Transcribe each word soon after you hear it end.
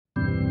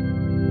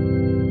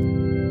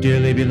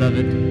Dearly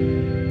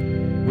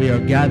beloved, we are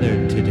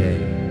gathered today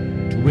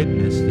to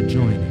witness the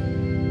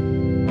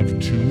joining of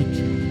two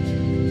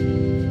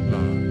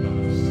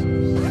loves.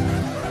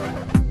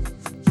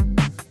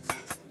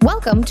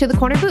 Welcome to The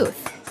Corner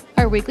Booth,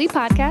 our weekly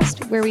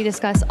podcast where we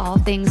discuss all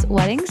things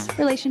weddings,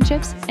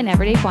 relationships, and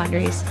everyday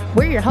quandaries.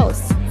 We're your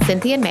hosts,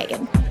 Cynthia and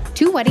Megan,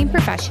 two wedding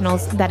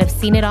professionals that have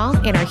seen it all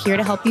and are here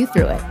to help you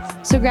through it.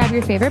 So grab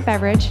your favorite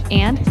beverage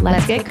and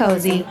let's get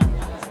cozy.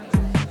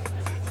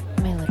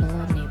 My little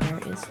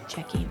neighbor is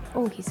checking.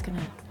 Oh, he's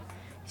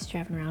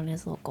driving around in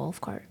his little golf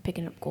cart,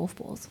 picking up golf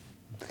balls.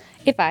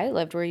 If I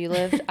lived where you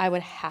lived, I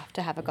would have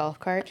to have a golf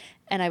cart,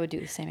 and I would do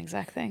the same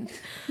exact thing.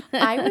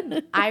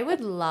 I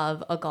would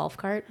love a golf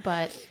cart,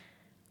 but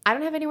I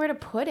don't have anywhere to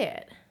put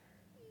it.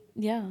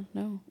 Yeah,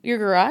 no. Your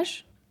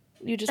garage?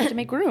 You just have to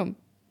make room.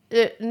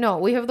 No,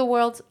 we have the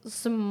world's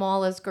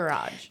smallest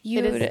garage.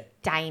 It is You'd-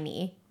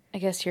 tiny. I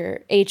guess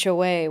your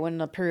HOA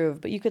wouldn't approve,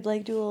 but you could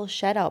like do a little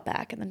shed out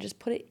back and then just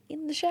put it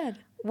in the shed.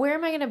 Where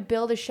am I going to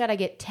build a shed? I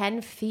get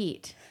 10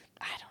 feet.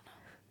 I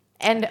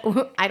don't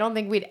know. And I don't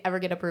think we'd ever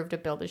get approved to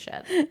build a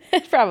shed.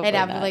 Probably I'd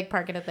have not. to like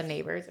park it at the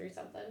neighbors or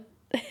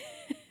something.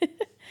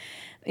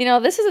 You know,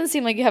 this doesn't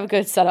seem like you have a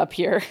good setup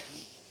here.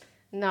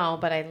 No,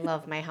 but I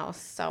love my house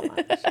so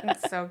much.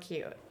 It's so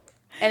cute.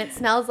 And it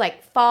smells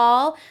like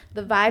fall.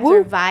 The vibes Woo.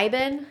 are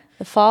vibing.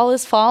 The fall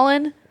is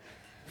fallen.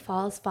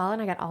 Fall is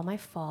falling. I got all my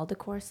fall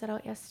decor set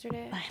out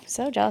yesterday. I'm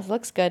so jealous. It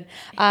looks good.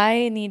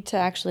 I need to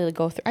actually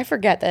go through. I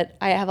forget that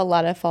I have a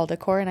lot of fall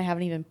decor and I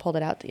haven't even pulled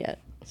it out yet.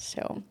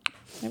 So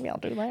maybe I'll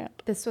do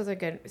that. This was a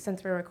good,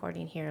 since we're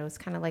recording here, it was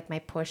kind of like my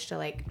push to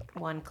like,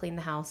 one, clean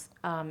the house,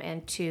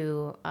 and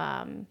two,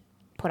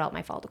 put out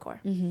my fall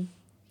decor. Mm-hmm.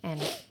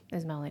 And it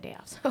was my only day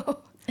off, so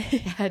I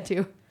had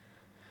to.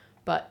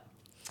 But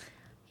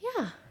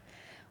yeah.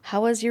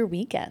 How was your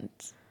weekend?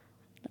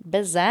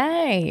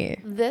 Bizarre.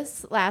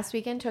 This last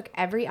weekend took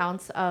every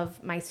ounce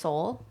of my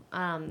soul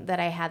that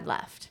I had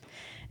left.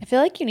 I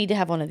feel like you need to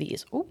have one of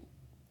these. Ooh.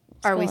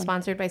 Are we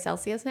sponsored by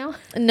Celsius now?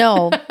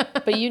 No,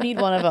 but you need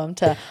one of them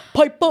to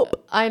pipe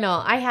up. I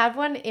know. I have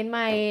one in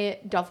my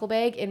duffel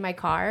bag in my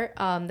car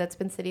that's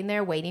been sitting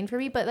there waiting for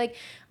me. But like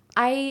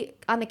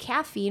on the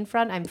caffeine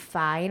front, I'm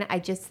fine. I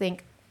just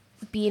think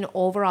being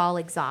overall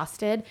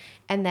exhausted,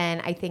 and then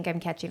I think I'm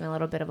catching a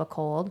little bit of a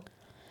cold.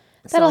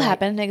 That'll So, like,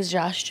 happen.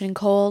 Exhaustion,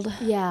 cold.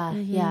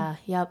 Yeah,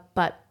 yep.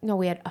 But no,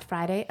 we had a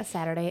Friday, a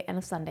Saturday, and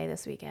a Sunday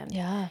this weekend.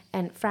 Yeah.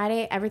 And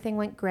Friday, everything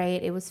went great.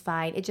 It was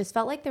fine. It just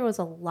felt like there was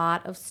a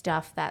lot of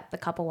stuff that the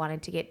couple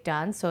wanted to get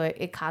done. So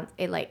it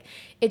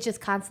just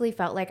constantly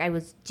felt like I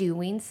was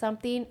doing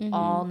something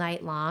all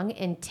night long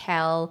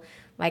until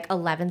like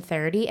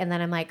 11:30, and then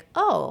I'm like,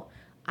 oh,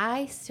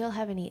 I still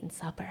haven't eaten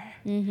supper.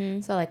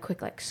 So like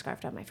quick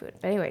scarfed out my food.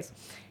 But anyways,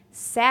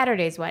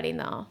 Saturday's wedding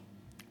though.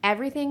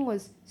 Everything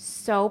was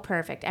so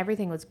perfect.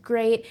 Everything was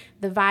great.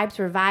 The vibes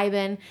were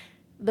vibing.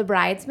 The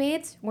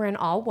bridesmaids were in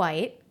all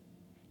white.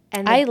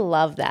 And I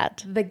love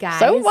that. the guys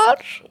so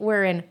much.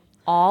 were in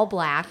all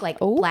black, like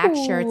black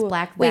shirts, Ooh.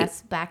 black Wait.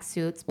 vests, black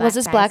suits. Was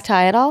this ties. black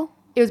tie at all?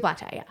 It was black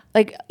tie, yeah.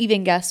 Like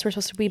even guests were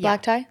supposed to be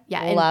black tie?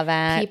 Yeah. and Love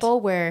it.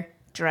 People were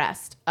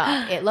dressed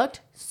up. It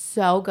looked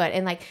so good.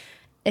 And like,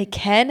 It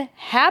can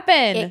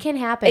happen. it can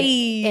happen.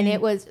 Ay. And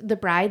it was, the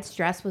bride's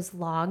dress was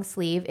long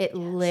sleeve. It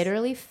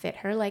literally fit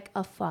her like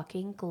a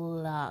fucking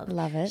glove.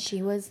 Love it.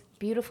 She was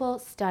beautiful,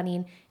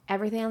 stunning,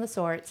 everything on the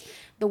sorts.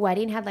 The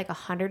wedding had like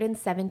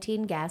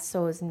 117 guests,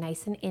 so it was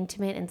nice and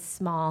intimate and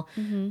small.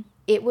 Mm-hmm.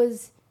 It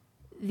was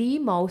the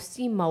most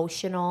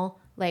emotional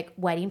like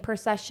wedding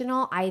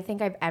processional I think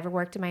I've ever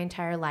worked in my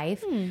entire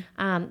life.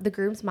 The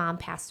groom's mom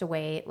passed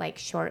away like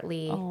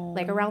shortly,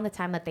 like around the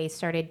time that they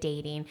started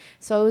dating.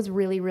 So it was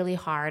really, really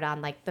hard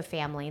on like the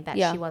family that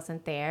Yeah. she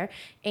wasn't there.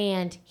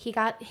 And he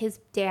got his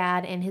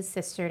dad and his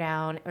sister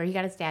down, or he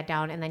got his dad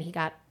down, and then he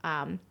got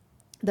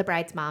the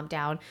bride's mom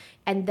down.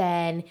 And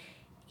then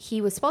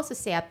he was supposed to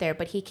stay up there,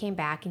 but he came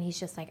back and he's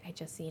just like, I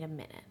just need a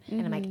minute.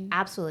 And I'm like,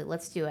 absolutely,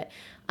 let's do it.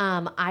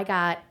 I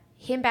got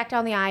him back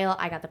down the aisle.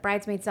 I got the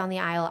bridesmaids down the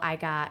aisle.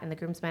 And the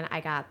groomsmen,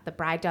 I got the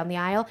bride down the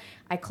aisle.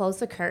 I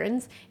closed the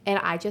curtains and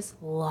I just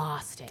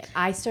lost it.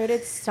 I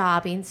started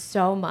sobbing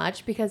so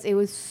much because it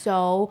was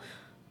so,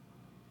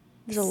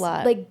 There's a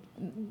lot. like,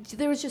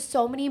 there was just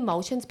so many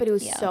emotions, but it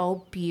was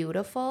so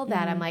beautiful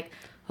that I'm like,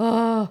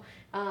 oh.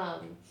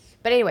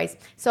 But anyways,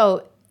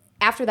 so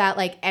after that,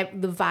 like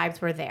the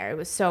vibes were there. It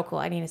was so cool.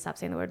 I need to stop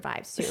saying the word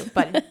vibes too.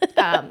 But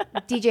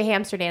DJ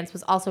Hamster Dance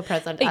was also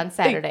present on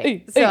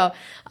Saturday. So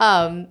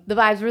the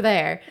vibes were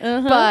there.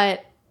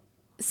 But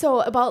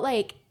so about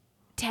like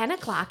 10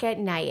 o'clock at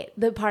night,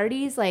 the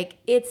party's like,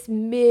 it's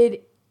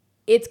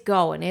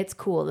going. It's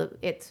cool.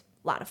 It's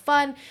a lot of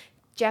fun.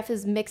 Jeff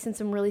is mixing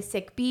some really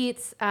sick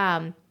beats.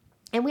 And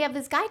we have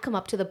this guy come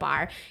up to the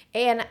bar.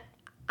 And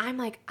I'm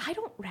like, I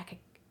don't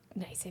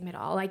recognize him at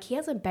all. Like, he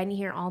hasn't been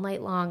here all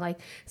night long. Like,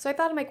 so I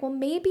thought, I'm like, well,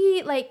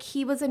 maybe like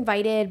he was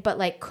invited, but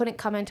like couldn't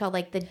come until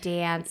like the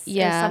dance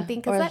or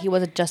something. Or he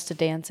was just a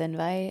dance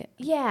invite.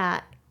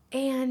 Yeah.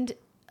 And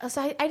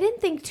so I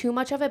didn't think too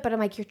much of it, but I'm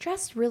like, you're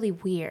dressed really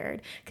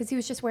weird, because he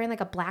was just wearing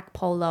like a black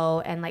polo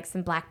and like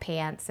some black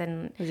pants.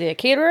 And is he a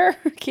caterer?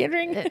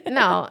 Catering?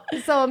 No.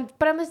 So,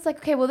 but I'm just like,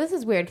 okay, well, this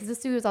is weird, because this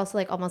dude was also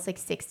like almost like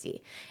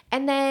 60.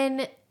 And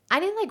then I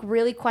didn't like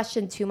really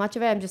question too much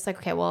of it. I'm just like,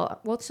 okay, well,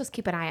 let's just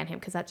keep an eye on him,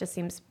 because that just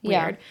seems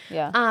weird.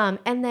 Yeah.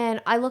 And then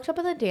I looked up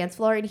on the dance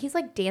floor, and he's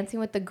like dancing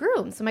with the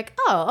groom. So I'm like,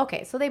 oh,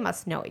 okay, so they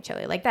must know each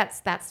other. Like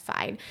that's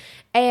fine.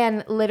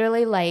 And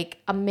literally like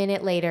a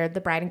minute later,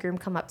 the bride and groom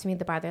come up to me at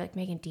the bar. They're like,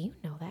 Megan, do you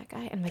know that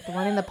guy? And I'm like, the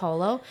one in the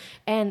polo.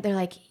 And they're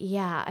like,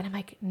 yeah. And I'm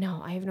like,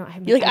 no, I have no.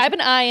 You're like, I've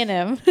been eyeing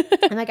him.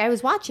 And like I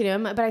was watching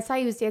him, but I saw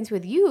he was dancing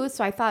with you,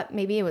 so I thought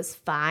maybe it was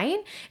fine.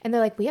 And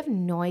they're like, we have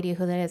no idea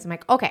who that is. I'm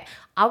like, okay,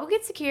 I'll go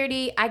get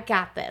security. I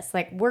got this.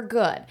 Like, we're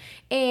good.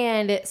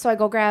 And so I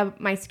go grab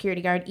my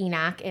security guard,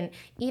 Enoch. And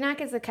Enoch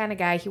is the kind of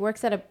guy, he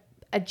works at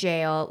a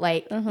jail.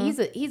 Like,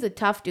 he's a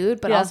tough dude,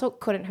 but also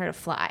couldn't hurt a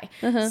fly.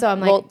 So I'm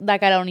like, well, that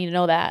guy don't need to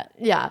know that.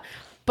 yeah.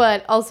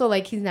 But also,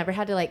 like, he's never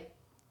had to, like,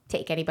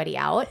 take anybody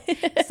out.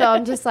 So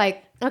I'm just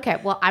like,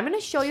 okay, well, I'm going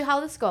to show you how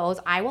this goes.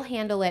 I will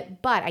handle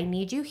it, but I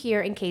need you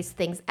here in case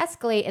things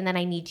escalate, and then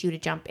I need you to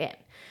jump in.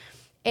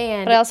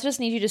 And but I also just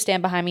need you to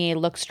stand behind me,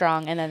 look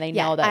strong, and then they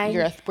know that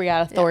we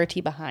got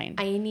authority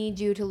behind. I need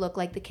you to look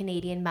like the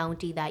Canadian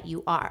Mountie that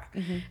you are.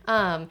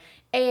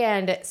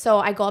 And so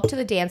I go up to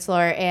the dance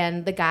floor,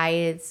 and the guy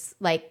is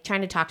like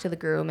trying to talk to the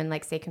groom and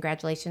like say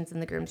congratulations,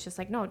 and the groom's just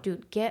like, no,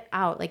 dude, get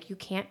out. Like, you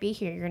can't be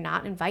here. You're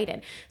not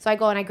invited. So I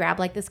go and I grab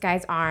like this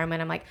guy's arm, and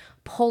I'm like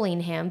pulling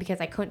him because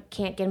I can't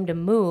get him to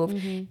move.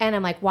 And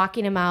I'm like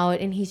walking him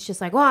out, and he's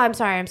just like, well, I'm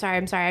sorry.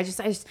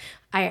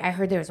 I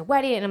heard there was a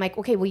wedding. And I'm like,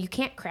 okay, well, you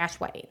can't crash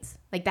weddings.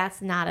 Like,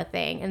 that's not a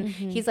thing. And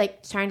he's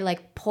like trying to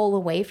like pull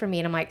away from me,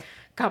 and I'm like,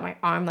 got my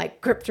arm like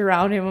gripped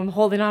around him. I'm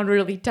holding on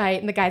really tight,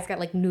 and the guy's got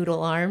like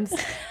noodle arms.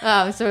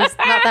 So it's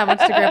not that much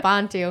to grip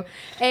onto.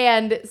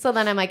 And so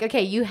then I'm like,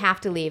 okay, you have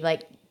to leave.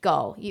 Like,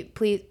 go. You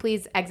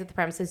please exit the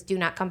premises. Do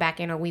not come back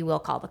in, or we will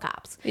call the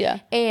cops. Yeah.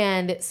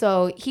 And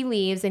so he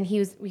leaves, and he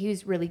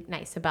was really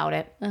nice about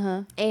it.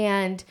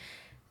 And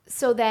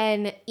so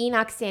then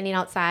Enoch's standing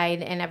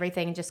outside and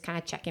everything, and just kind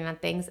of checking on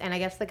things. And I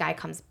guess the guy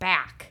comes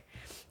back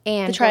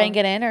and to try and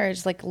get in, or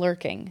just like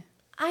lurking.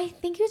 I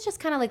think he was just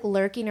kind of like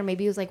lurking, or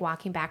maybe he was like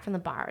walking back from the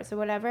bars or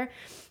whatever.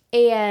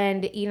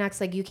 And Enoch's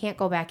like, you can't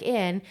go back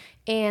in.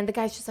 And the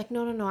guy's just like,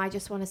 no. I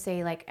just want to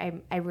say, like,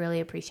 I really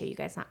appreciate you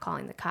guys not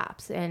calling the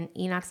cops. And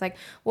Enoch's like,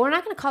 well, we're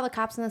not going to call the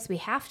cops unless we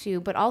have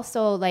to. But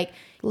also, like,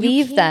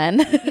 leave then.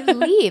 You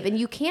leave. And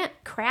you can't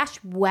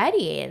crash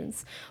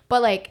weddings.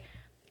 But, like,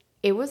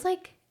 it was,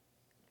 like,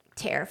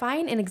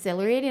 terrifying and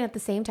exhilarating at the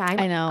same time.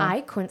 I know.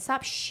 I couldn't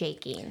stop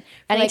shaking.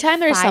 Anytime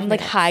there's some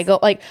like high go,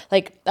 like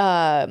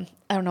I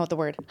don't know what the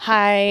word,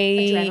 high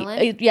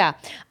adrenaline. Yeah,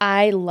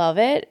 I love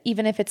it,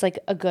 even if it's like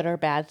a good or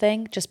bad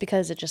thing, just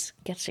because it just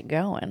gets you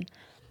going.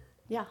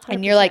 Yeah, 100%.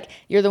 And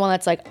you're the one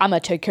that's like, I'm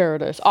gonna take care of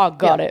this. I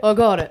got it.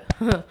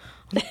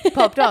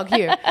 Pup dog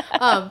here.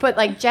 But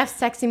like Jeff's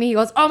texting me. He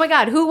goes, oh my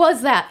God, who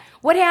was that?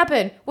 What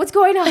happened? What's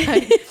going on?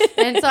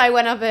 And so I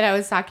went up and I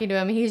was talking to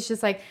him. He's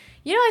just like,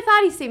 I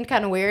thought he seemed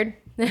kind of weird.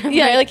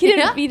 Yeah, like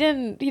he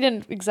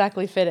didn't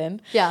exactly fit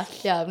in. Yeah,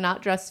 I'm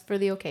not dressed for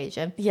the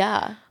occasion.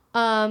 Yeah.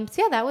 So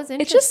yeah, that was interesting.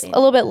 It's just a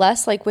little bit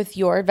less like with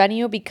your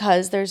venue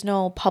because there's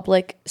no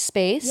public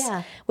space.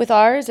 Yeah. With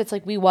ours, it's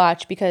like we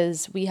watch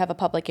because we have a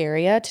public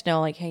area to know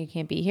like, hey, you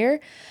can't be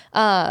here,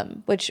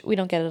 which we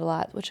don't get it a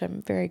lot, which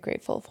I'm very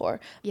grateful for.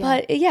 Yeah.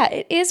 But yeah,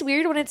 it is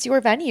weird when it's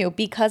your venue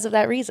because of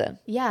that reason.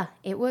 Yeah,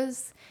 it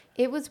was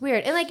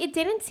weird. And like, it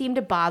didn't seem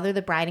to bother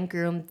the bride and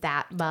groom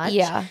that much.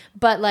 Yeah.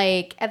 But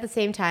like, at the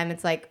same time,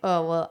 it's like,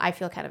 oh, well, I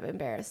feel kind of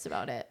embarrassed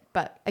about it,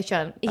 but I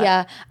shouldn't. But.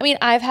 Yeah. I mean,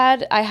 I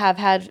have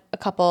had a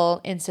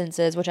couple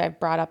instances, which I've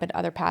brought up in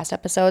other past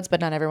episodes,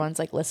 but not everyone's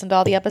like listened to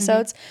all the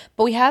episodes.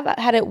 But we have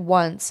had it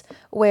once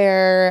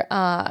where,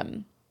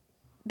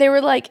 they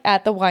were like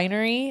at the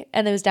winery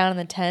and it was down in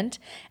the tent.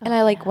 And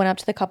I like went up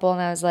to the couple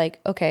and I was like,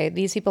 okay,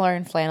 these people are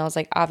in flannels.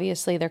 Like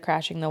obviously they're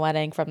crashing the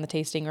wedding from the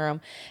tasting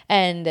room.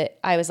 And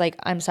I was like,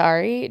 I'm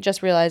sorry,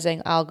 just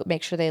realizing I'll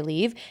make sure they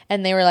leave.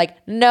 And they were like,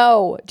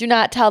 no, do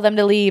not tell them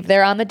to leave.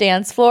 They're on the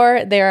dance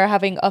floor. They're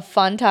having a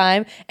fun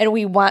time and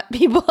we want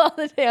people on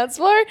the dance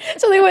floor.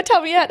 So they would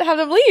tell me to have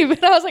them leave.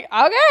 And I was like,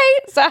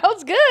 okay,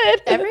 sounds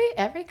good.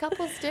 Every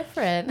couple's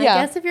different. Yeah.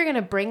 I guess if you're going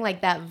to bring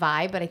like that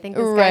vibe, but I think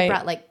this guy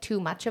brought like too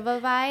much of a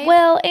vibe.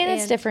 Well, and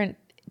it's different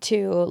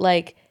too,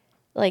 like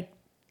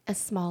a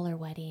smaller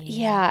wedding.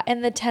 Yeah,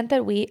 and the tent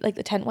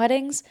the tent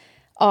weddings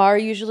are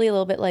usually a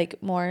little bit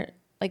like more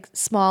like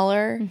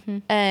smaller,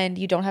 and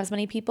you don't have as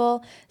many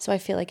people, so I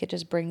feel like it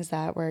just brings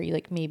that where you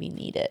like maybe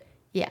need it.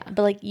 Yeah,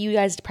 but like you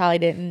guys probably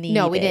didn't need it.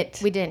 No, we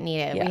didn't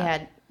need it. Yeah. We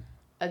had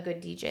a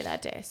good DJ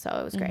that day, so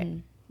it was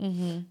great.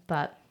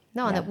 But.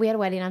 No, we had a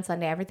wedding on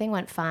Sunday. Everything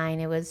went fine.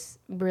 It was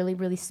really,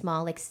 really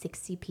small, like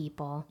 60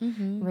 people.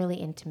 Really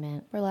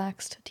intimate.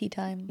 Relaxed tea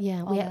time.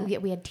 Yeah, we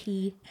had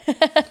tea.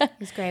 It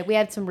was great. We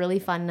had some really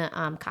fun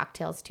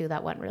cocktails, too,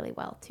 that went really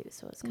well, too.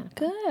 So it was kind of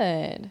fun.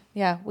 Good.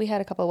 Yeah, we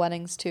had a couple of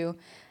weddings, too.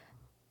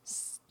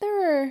 There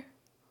were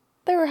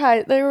There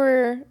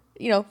were,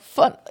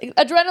 fun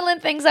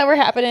adrenaline things that were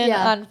happening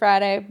on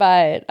Friday,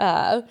 but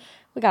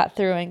we got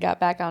through and got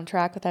back on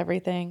track with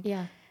everything.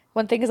 Yeah.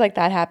 When things like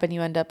that happen,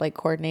 you end up like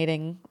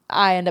coordinating.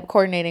 I end up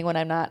coordinating when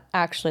I'm not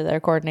actually their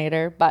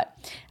coordinator, but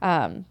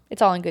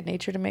it's all in good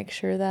nature to make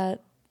sure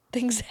that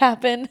things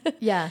happen.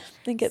 Yeah.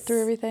 And get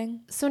through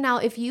everything. So now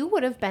if you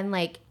would have been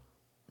like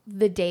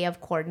the day of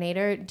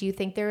coordinator, do you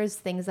think there was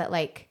things that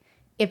like,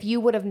 if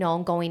you would have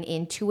known going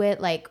into it,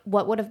 like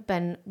what would have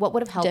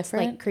helped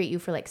Different? like create you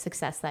for like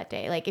success that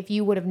day? Like if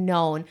you would have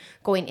known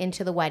going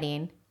into the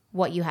wedding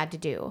what you had to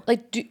do.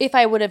 Like if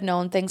I would have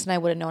known things and I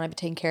would have known I'd be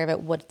taking care of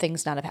it, would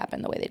things not have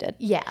happened the way they did?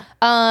 Yeah.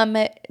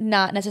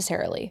 Not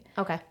necessarily.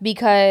 Okay.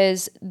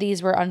 Because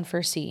these were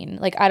unforeseen.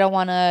 Like I don't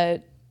want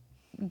to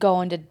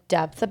go into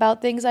depth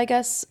about things, I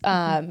guess,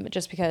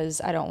 just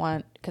because I don't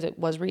want, because it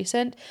was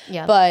recent.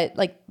 Yeah. But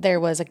like there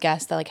was a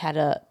guest that like had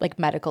a like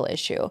medical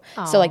issue.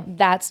 So like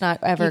that's not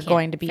ever can't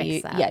going to be,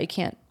 fix that. yeah, you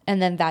can't.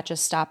 And then that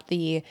just stopped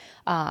the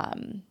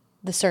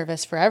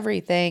service for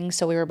everything.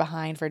 So we were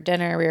behind for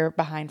dinner. We were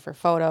behind for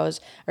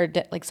photos or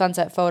like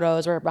sunset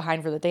photos. We were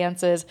behind for the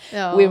dances.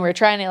 Oh. We were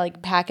trying to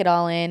like pack it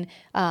all in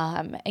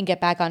and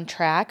get back on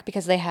track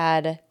because they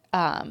had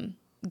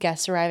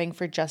guests arriving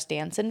for Just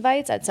Dance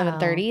invites at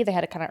 7:30. They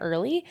had it kind of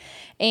early,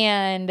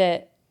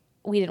 and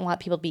we didn't want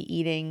people to be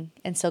eating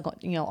and still go,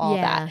 all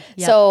Yeah, that.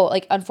 yep. So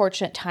like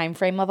unfortunate time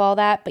frame of all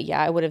that, but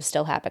yeah, it would have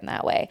still happened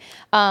that way.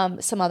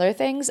 Some other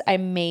things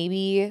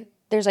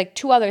there's like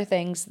two other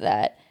things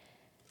that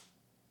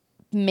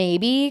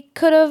maybe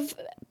could have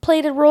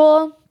played a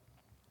role.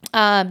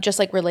 Just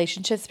like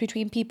relationships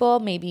between people,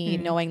 maybe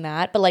knowing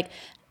that, but like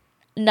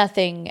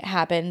nothing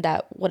happened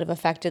that would have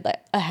affected like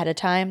ahead of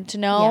time to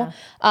know.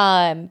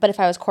 But if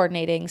I was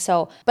coordinating,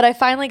 but I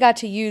finally got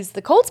to use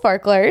the cold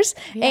sparklers,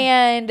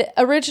 and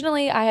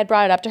originally I had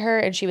brought it up to her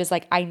and she was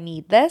like, I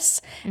need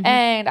this.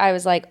 And I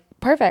was like,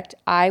 perfect.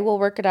 I will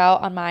work it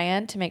out on my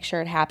end to make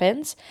sure it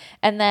happens.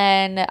 And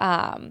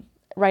then,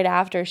 right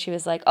after she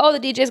was like, oh, the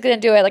DJ's gonna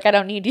do it, like I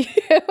don't need you.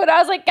 And I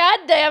was like, god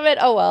damn it.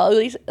 Oh well,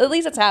 at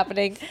least it's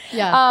happening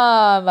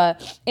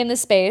in the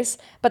space.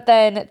 But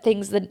then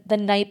things the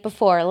night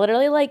before,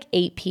 literally like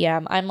 8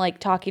 p.m., I'm like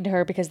talking to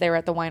her because they were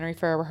at the winery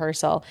for a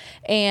rehearsal,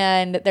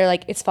 and they're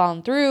like, it's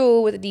fallen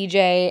through with the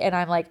DJ, and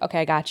I'm like, okay,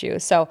 I got you.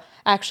 So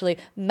actually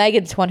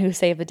Megan's one who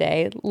saved the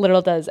day.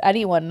 Little does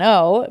anyone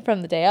know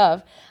from the day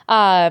of,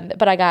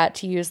 but I got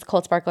to use the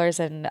cold sparklers,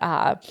 and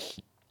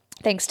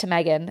thanks to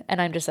Megan, and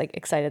I'm just like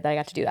excited that I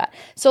got to do that.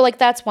 So like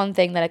that's one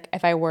thing that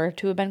if I were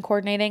to have been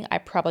coordinating, I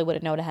probably would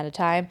have known ahead of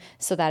time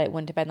so that it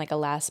wouldn't have been like a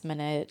last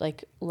minute,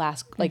 like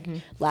last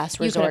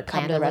resort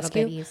come to the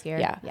rescue. Bit easier.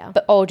 Yeah.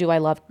 But do I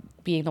love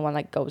being the one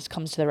that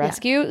comes to the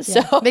rescue?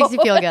 Yeah. So Makes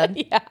you feel good.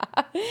 Yeah,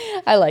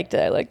 I liked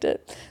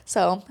it.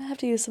 So I have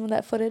to use some of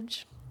that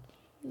footage.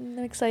 I'm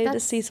excited to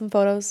see some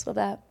photos of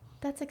that.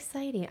 That's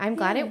exciting. I'm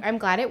glad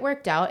it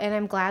worked out, and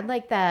I'm glad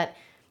like that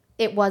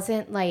it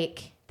wasn't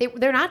like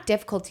they're not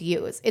difficult to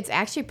use. It's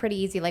actually pretty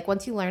easy. Like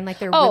once you learn like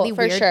their really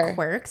weird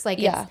quirks, like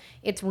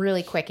it's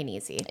really quick and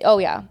easy. Oh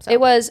yeah. So. It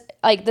was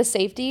like the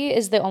safety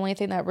is the only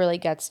thing that really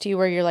gets to you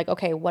where you're like,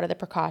 okay, what are the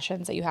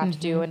precautions that you have to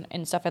do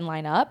and stuff and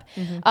line up.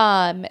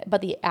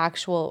 But the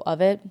actual of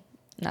it,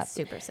 not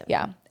super simple.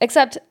 Yeah.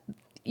 Except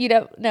you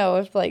don't know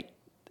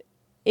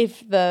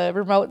if the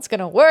remote's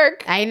gonna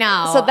work. I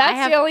know. So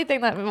that's the only thing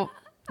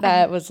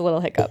that was a little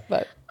hiccup,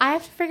 but I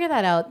have to figure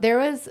that out.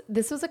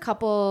 This was a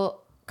couple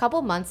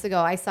months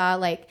ago. I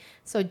saw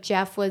so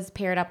Jeff was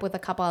paired up with a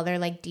couple other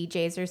like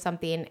DJs or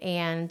something,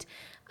 and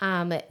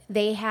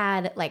they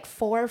had like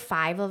 4 or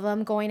 5 of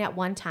them going at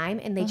one time,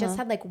 and they just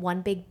had like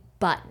one big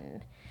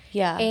button.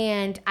 Yeah.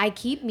 And I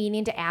keep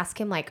meaning to ask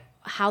him like,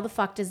 how the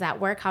fuck does that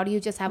work? How do you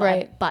just have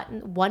one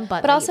button?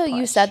 But also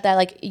you said that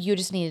like you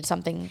just needed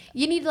something.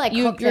 You need to like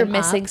you're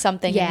missing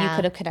something, and you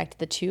could have connected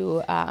the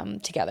two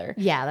together.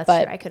 Yeah, that's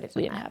true. I could have.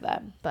 We didn't have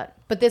that.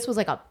 But this was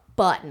like a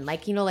button,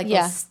 like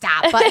those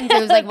stop buttons. It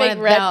was like one big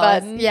of red those.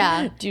 button.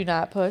 Yeah, do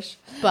not push.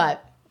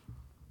 But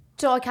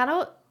so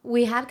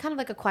we had kind of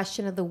like a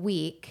question of the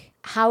week.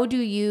 How do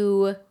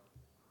you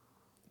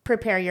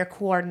prepare your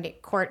coordinator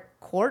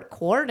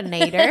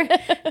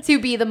to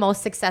be the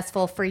most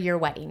successful for your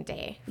wedding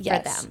day for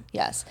them?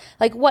 Yes.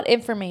 Like what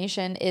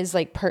information is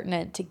like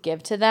pertinent to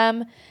give to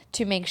them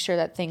to make sure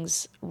that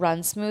things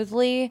run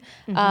smoothly?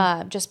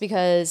 Just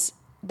because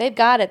they've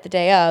got it the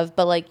day of,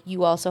 but like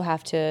you also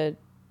have to.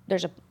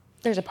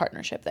 There's a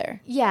partnership there.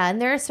 Yeah,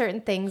 and there are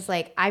certain things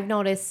like I've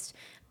noticed,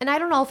 and I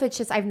don't know if it's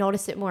just I've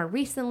noticed it more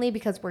recently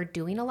because we're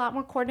doing a lot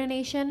more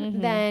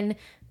coordination than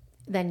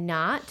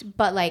not.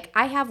 But like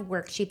I have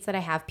worksheets that I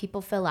have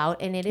people fill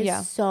out, and it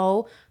is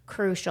so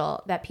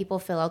crucial that people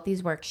fill out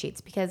these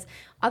worksheets because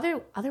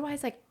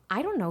otherwise like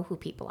I don't know who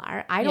people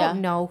are. I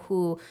don't know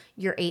who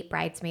your 8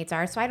 bridesmaids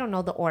are, so I don't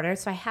know the order.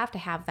 So I have to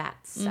have that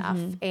stuff.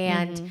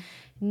 And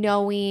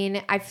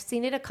knowing, I've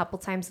seen it a couple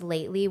times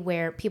lately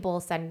where people will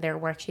send their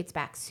worksheets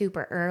back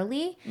super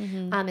early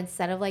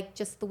instead of like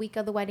just the week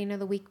of the wedding or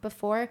the week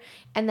before.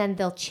 And then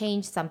they'll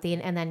change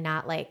something and then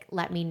not like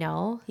let me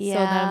know. So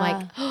then I'm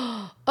like,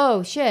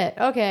 oh shit,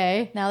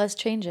 okay. Now this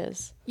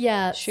changes.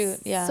 Yeah. Shoot,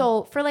 yeah.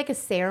 So for like a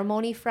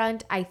ceremony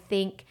front, I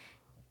think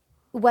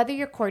whether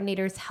your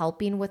coordinator is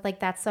helping with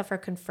like that stuff or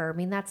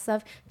confirming that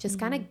stuff, just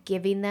kind of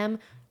giving them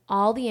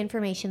all the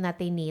information that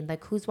they need,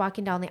 like who's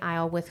walking down the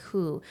aisle with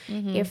who.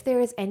 If there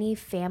is any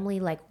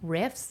family like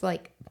rifts,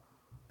 like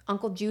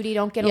Uncle Judy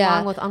don't get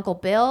along with Uncle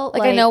Bill.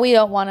 Like I know we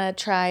don't want to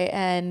try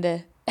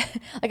and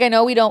like I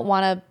know we don't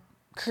want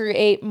to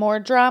create more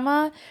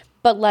drama,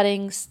 but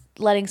letting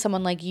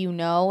someone like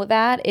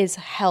that is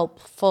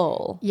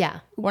helpful. Yeah.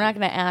 We're not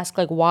going to ask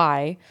like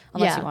why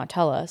unless you want to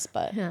tell us,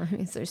 but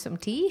Is there some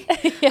tea?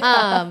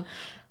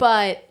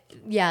 But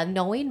yeah,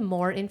 knowing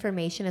more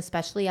information,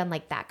 especially on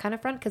like that kind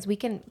of front, because we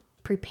can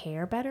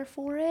prepare better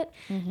for it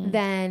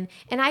then.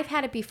 And I've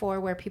had it before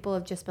where people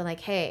have just been like,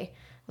 hey,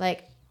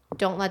 like,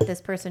 don't let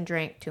this person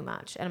drink too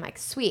much. And I'm like,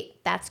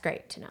 sweet, that's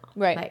great to know.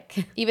 Right.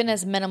 Like, even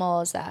as minimal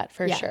as that,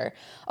 for sure.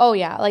 Oh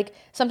yeah. Like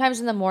sometimes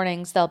in the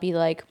mornings they'll be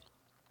like,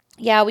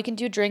 yeah, we can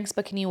do drinks,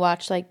 but can you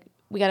watch like,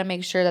 we got to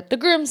make sure that the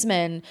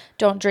groomsmen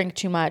don't drink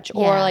too much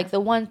or like the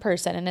one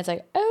person. And it's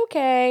like,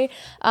 okay,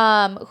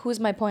 who's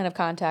my point of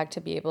contact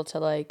to be able to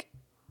like,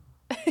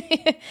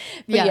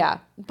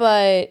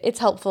 but it's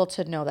helpful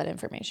to know that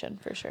information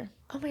for sure.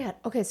 oh my God.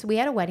 Okay. So we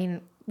had a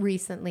wedding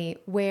recently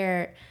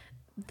where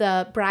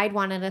the bride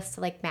wanted us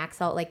to like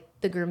max out like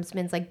the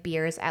groomsmen's like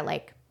beers at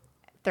like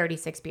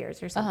 36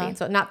 beers or something.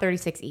 So not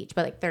 36 each,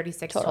 but like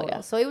 36 total.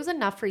 Yeah. So it was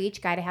enough for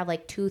each guy to have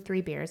like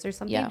 2-3 beers or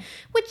something,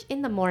 which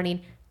in the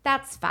morning,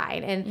 that's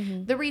fine.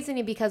 And the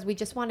reasoning, because we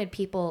just wanted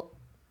people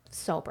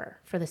sober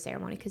for the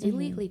ceremony, because you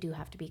legally do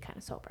have to be kind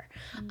of sober.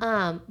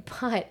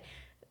 But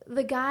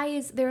the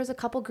guys, there was a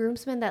couple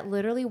groomsmen that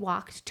literally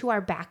walked to our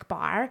back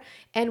bar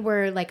and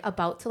were like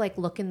about to like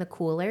look in the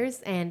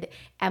coolers, and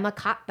Emma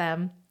caught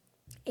them.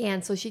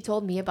 And so she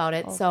told me about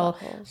it. So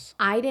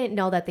I didn't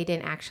know that they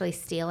didn't actually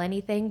steal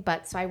anything.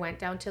 But so I went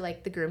down to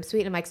like the groom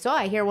suite and I'm like, so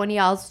I hear one of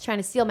y'all's trying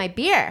to steal my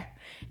beer.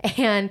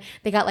 And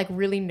they got like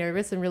really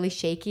nervous and really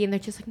shaky. And they're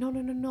just like,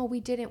 no, we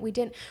didn't.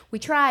 We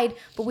tried,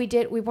 but we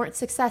weren't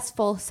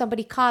successful.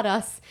 Somebody caught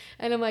us.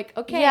 And I'm like,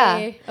 okay.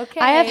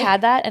 I have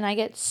had that and I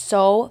get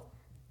so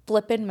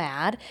flippin'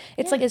 mad.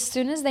 It's like as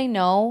soon as they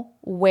know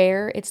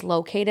where it's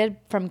located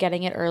from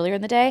getting it earlier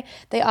in the day,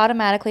 they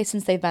automatically,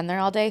 since they've been there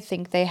all day,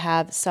 think they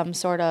have some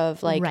sort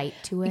of like right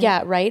to it.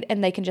 Yeah, right.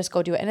 And they can just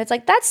go do it. And it's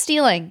like, that's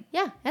stealing.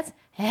 Yeah, that's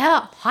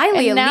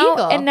highly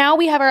illegal. And now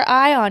we have our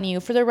eye on you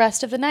for the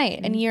rest of the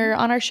night and you're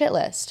on our shit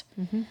list.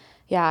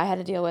 Yeah, I had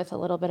to deal with a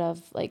little bit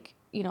of like,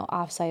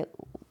 offsite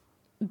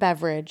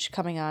beverage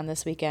coming on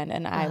this weekend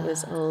and I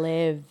was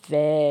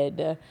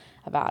livid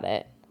about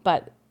it.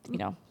 But,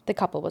 the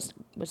couple was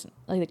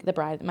like the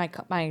bride,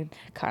 my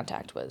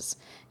contact was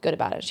good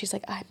about it. She's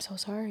like, I'm so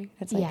sorry.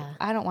 It's like,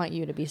 I don't want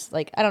you to be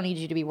like, I don't need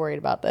you to be worried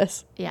about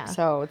this. Yeah.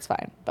 So it's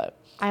fine. But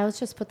I always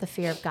just put the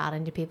fear of God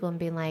into people and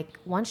being like,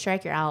 one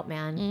strike, you're out,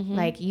 man.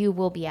 Like you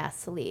will be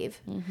asked to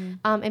leave.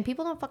 And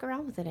people don't fuck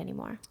around with it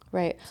anymore.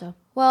 Right. So,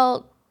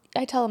 well,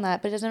 I tell them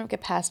that, but it doesn't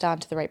get passed on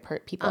to the right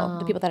people.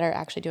 The people that are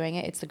actually doing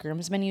it, it's the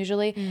groomsmen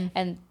usually,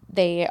 and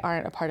they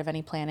aren't a part of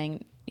any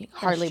planning.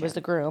 Hardly was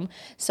the groom.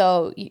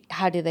 So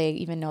how do they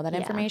even know that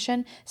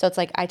information? So it's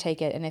like, I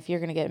take it. And if you're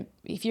going to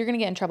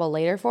get in trouble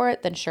later for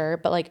it, then sure.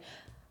 But like,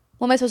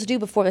 what am I supposed to do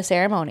before the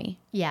ceremony?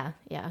 Yeah.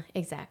 Yeah,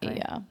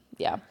 exactly.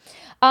 Yeah.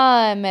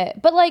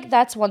 But like,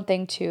 that's one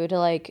thing too, to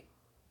like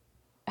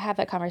have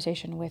that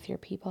conversation with your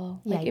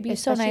people. Like, it'd be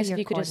so nice if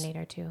you could just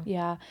too.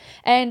 Yeah.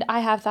 And I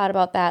have thought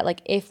about that.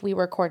 Like if we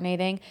were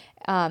coordinating,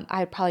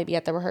 I'd probably be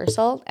at the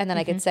rehearsal and then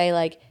I could say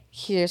like,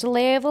 here's a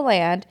lay of the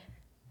land.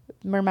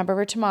 Remember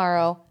for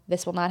tomorrow,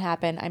 this will not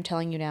happen. I'm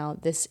telling you now,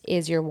 this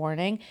is your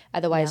warning.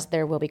 Otherwise,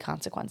 there will be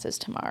consequences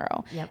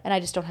tomorrow. And I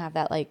just don't have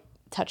that like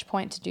touch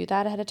point to do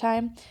that ahead of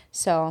time.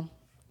 So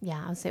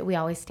yeah, I would say we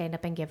always stand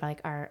up and give like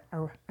our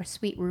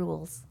sweet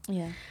rules.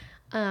 Yeah.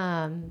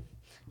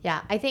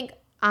 I think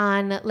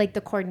on like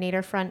the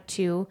coordinator front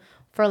too,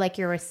 for like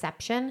your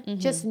reception,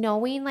 just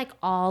knowing like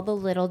all the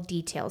little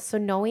details. So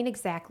knowing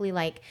exactly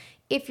like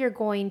if you're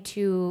going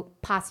to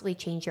possibly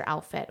change your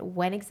outfit,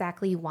 when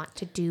exactly you want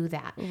to do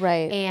that.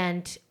 Right.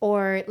 And,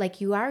 or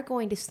like you are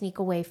going to sneak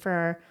away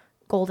for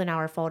golden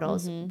hour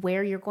photos,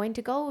 where you're going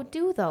to go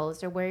do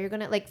those, or where you're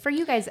going to, like for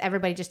you guys,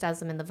 everybody just does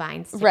them in the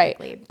Vines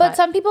typically. Right. But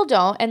some people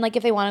don't. And like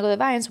if they want to go to the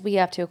Vines, we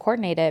have to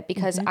coordinate it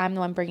because I'm the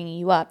one bringing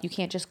you up. You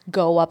can't just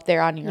go up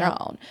there on your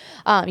own.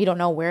 You don't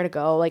know where to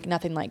go, like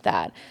nothing like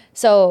that.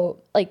 So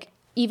like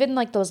even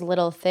like those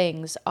little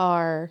things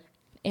are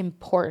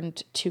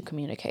important to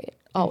communicate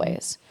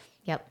always.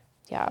 Yep.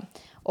 Yeah.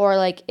 Or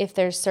like if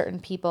there's certain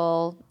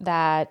people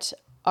that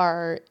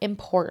are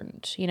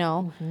important,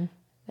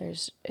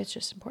 it's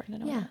just important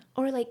to know. Yeah.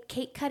 Or like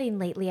cake cutting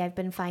lately, I've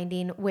been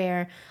finding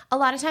where a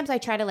lot of times I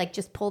try to like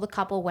just pull the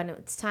couple when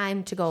it's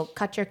time to go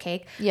cut your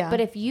cake. Yeah. But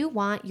if you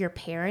want your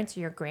parents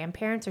or your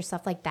grandparents or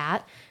stuff like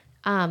that,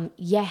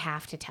 you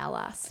have to tell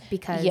us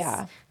because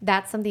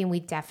that's something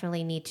we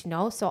definitely need to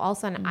know. So all of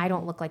a sudden I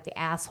don't look like the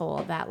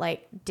asshole that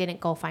like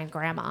didn't go find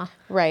grandma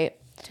Right.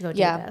 to go do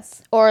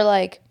this. Or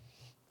like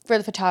for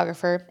the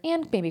photographer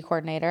and maybe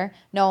coordinator,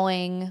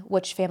 knowing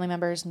which family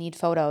members need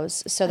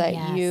photos so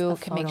that you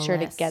can make sure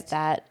to get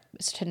that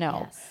to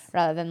know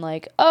rather than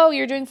like, oh,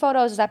 you're doing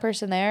photos. Is that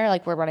person there?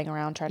 Like we're running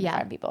around trying to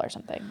find people or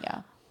something.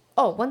 Yeah.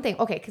 Oh, one thing.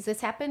 Okay. Cause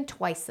this happened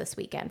twice this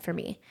weekend for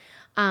me.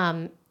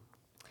 And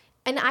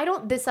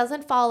this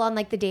doesn't fall on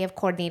like the day of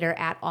coordinator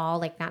at all,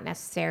 like not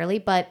necessarily,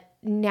 but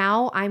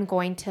now I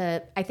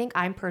think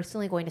I'm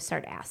personally going to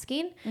start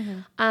asking,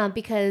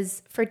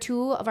 because for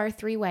 2 of our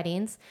 3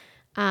 weddings,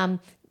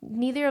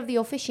 neither of the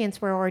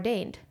officiants were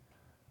ordained.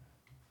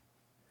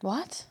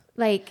 What?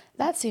 Like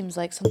That seems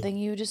like something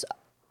you just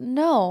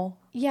know.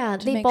 Yeah,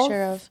 they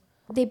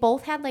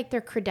both had like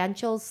their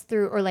credentials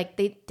through, or like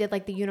they did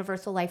like the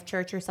Universal Life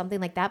Church or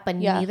something like that, but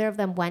neither of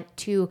them went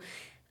to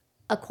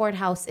a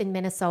courthouse in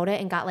Minnesota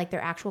and got like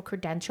their actual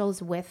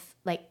credentials with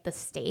like the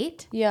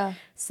state. Yeah.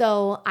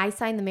 So I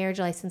signed the marriage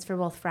license for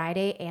both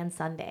Friday and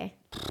Sunday.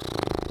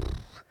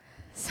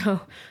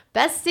 So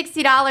best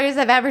 $60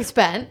 I've ever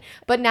spent.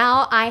 But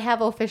now I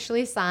have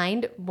officially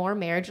signed more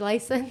marriage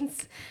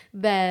license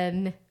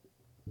than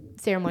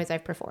ceremonies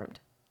I've performed.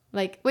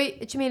 Like,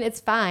 wait, you mean it's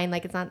fine?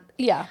 Like, it's not.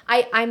 Yeah.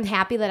 I'm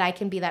happy that I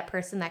can be that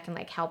person that can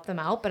like help them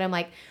out. But I'm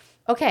like,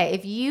 okay,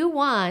 if you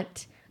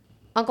want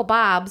Uncle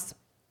Bob's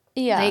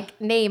like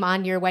name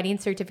on your wedding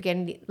certificate,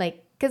 and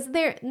like, because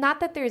not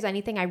that there's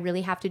anything I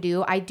really have to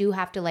do. I do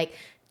have to like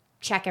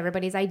check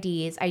everybody's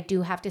IDs. I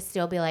do have to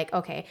still be like,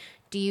 okay,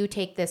 do you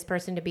take this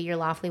person to be your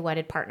lawfully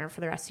wedded partner for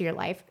the rest of your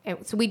life?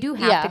 And so we do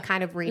have to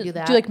kind of redo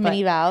that. Do like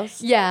mini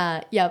vows?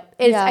 Yeah. Yep.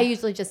 I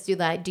usually just do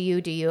that. Do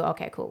you?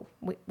 Okay, cool.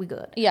 We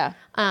good. Yeah.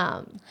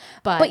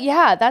 But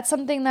yeah, that's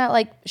something that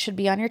like should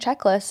be on your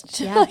checklist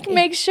to Yeah, like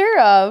make sure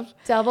of.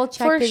 Double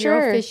check For that your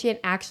sure.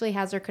 officiant actually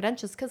has their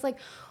credentials. Cause like,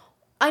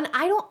 and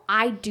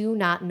I do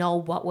not know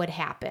what would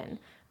happen.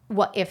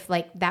 What if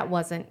like that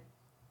wasn't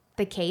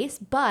the case,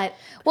 but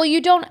Well,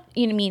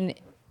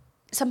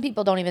 some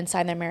people don't even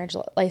sign their marriage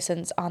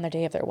license on the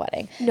day of their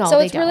wedding. No, so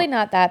they it's really don't.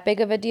 not that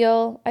big of a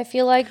deal, I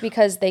feel like,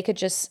 because they could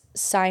just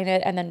sign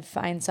it and then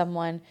find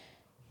someone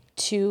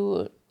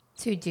to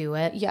do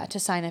it. to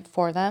sign it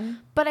for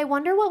them. But I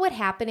wonder what would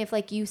happen if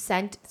like you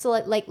sent, so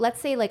like let's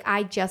say like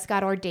I just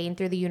got ordained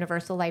through the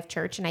Universal Life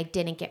Church and I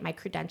didn't get my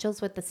credentials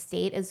with the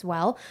state as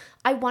well.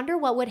 I wonder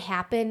what would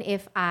happen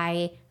if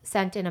I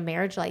sent in a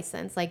marriage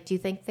license. Like, do you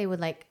think they would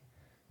like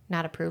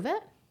not approve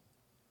it?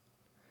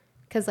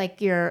 Because like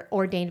your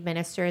ordained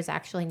minister is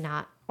actually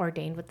not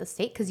ordained with the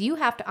state. Because you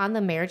have to, on the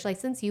marriage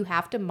license, you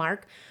have to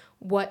mark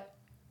what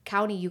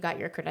county you got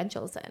your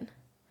credentials in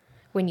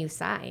when you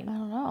sign. I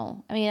don't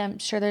know. I mean, I'm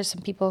sure there's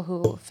some people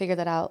who figure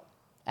that out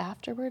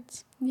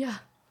afterwards. Yeah.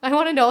 I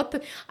want to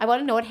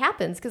know what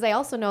happens, because I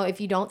also know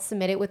if you don't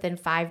submit it within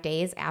 5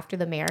 days after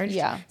the marriage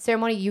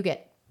ceremony, you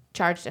get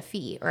charged a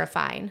fee or a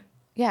fine.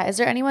 Yeah. Is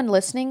there anyone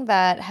listening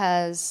that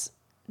has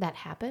That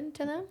happened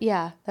to them?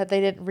 that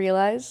they didn't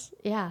realize?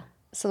 Yeah.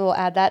 So we'll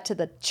add that to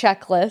the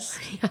checklist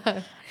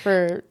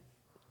for.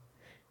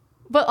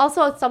 But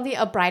also it's something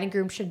a bride and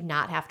groom should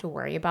not have to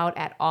worry about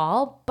at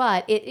all.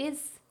 But it is.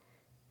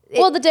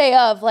 Well, the day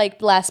of,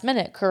 like last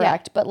minute,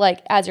 correct. But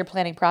like as your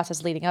planning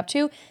process leading up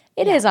to,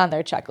 it is on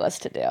their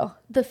checklist to do.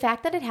 The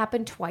fact that it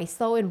happened twice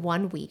though in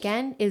one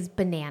weekend is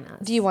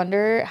bananas. Do you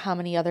wonder how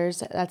many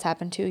others that's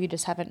happened to? You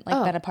just haven't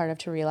like been a part of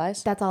to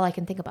realize? That's all I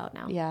can think about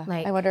now. Yeah.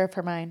 Like, I wonder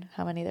for mine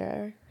how many there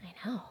are.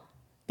 I know.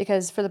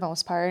 Because for the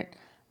most part,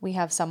 we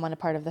have someone a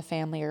part of the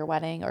family or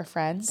wedding or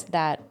friends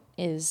that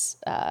is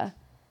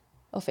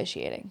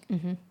officiating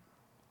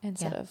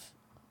instead of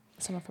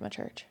someone from a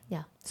church.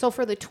 Yeah. So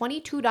for the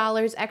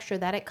 $22 extra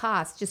that it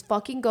costs, just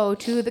fucking go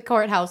to the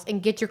courthouse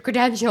and get your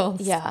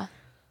credentials. Yeah.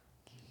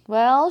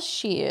 Well,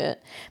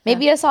 shit.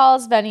 Maybe a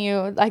Saul's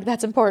venue, like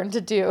that's important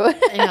to do.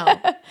 I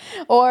know.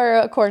 Or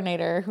a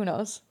coordinator, who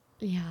knows?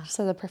 Yeah.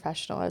 So the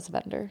professional as a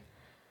vendor.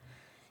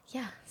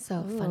 Yeah.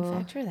 So fun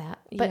fact for that.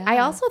 But I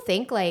also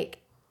think like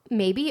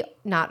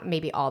not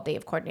maybe all day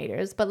of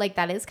coordinators, but like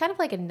that is kind of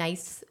like a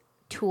nice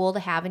tool to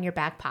have in your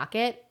back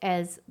pocket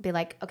as be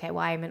like, okay,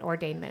 well, I'm an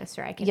ordained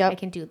minister. I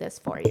can do this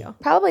for you.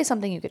 Probably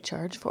something you could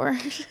charge for.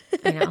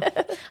 I know.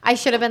 I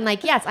should have been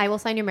like, yes, I will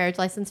sign your marriage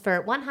license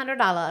for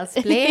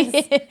 $100, please.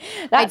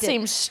 That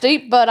seems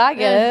steep, but I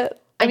get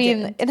it. I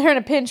mean, and they're in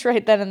a pinch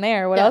right then and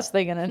there. What else are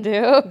they going to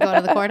do? Go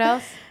to the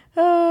courthouse?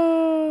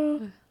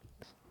 Oh.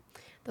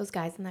 Those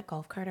guys in that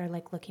golf cart are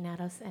like looking at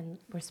us and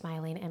we're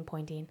smiling and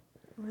pointing.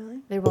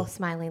 Really? They're both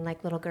smiling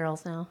like little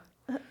girls now.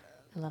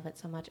 I love it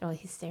so much. Oh,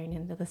 he's staring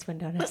into this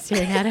window and I'm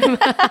staring at him.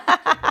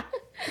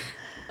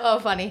 Oh,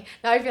 funny.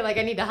 Now I feel like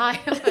I need to hide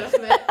a little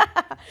bit.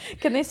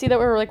 Can they see that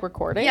we're like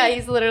recording? Yeah,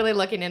 he's literally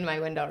looking in my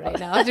window right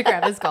now to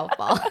grab his golf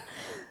ball.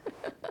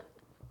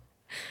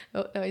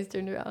 Oh, no, he's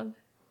turned around.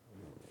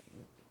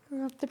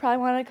 They probably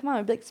want to come on.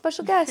 I'd be like,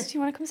 special guest, do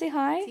you want to come say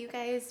hi? Do you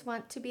guys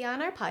want to be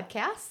on our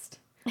podcast?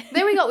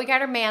 There we go. We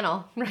got our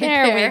mantle right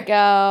There there. we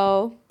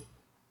go.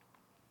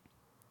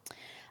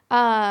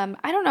 I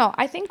don't know.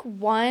 I think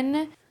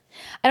I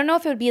don't know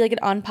if it would be like an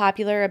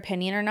unpopular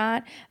opinion or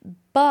not,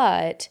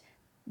 but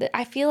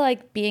I feel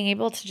like being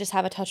able to just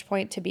have a touch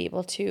point to be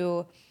able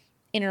to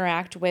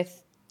interact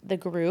with the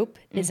group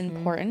is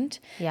important.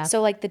 Yeah.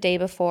 So like the day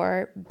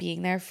before,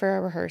 being there for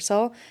a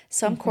rehearsal,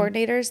 some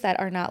coordinators that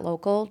are not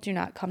local do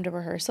not come to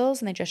rehearsals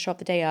and they just show up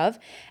the day of,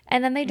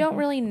 and then they don't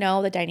really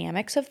know the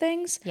dynamics of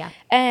things. Yeah.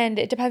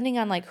 And depending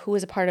on like who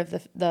is a part of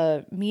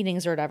the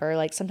meetings or whatever,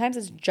 like sometimes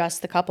it's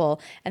just the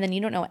couple and then you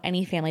don't know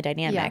any family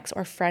dynamics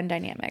or friend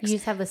dynamics. You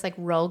just have this like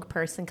rogue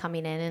person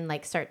coming in and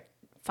like start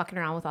fucking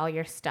around with all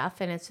your stuff,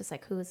 and it's just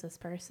like, who is this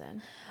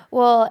person?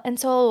 Well, and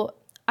so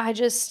I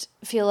just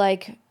feel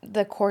like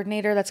the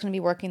coordinator that's going to be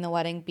working the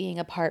wedding, being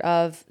a part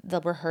of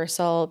the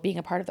rehearsal, being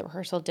a part of the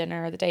rehearsal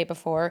dinner the day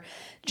before,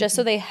 just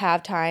so they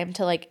have time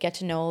to like get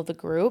to know the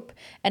group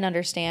and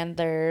understand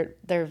their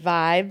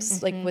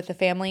vibes. Like with the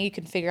family, you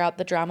can figure out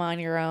the drama on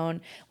your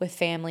own. With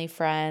family,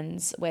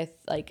 friends, with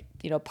like,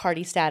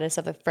 party status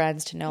of the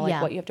friends to know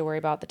like what you have to worry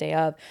about the day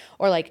of,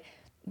 or like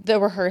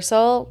the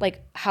rehearsal,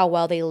 like how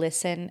well they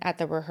listen at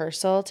the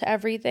rehearsal to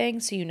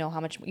everything, so you know how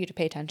much you have to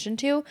pay attention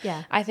to.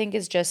 Yeah. I think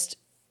is just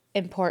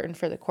important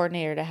for the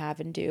coordinator to have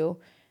and do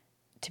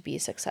to be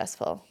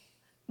successful.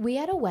 We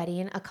had a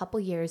wedding a couple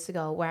years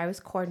ago where I was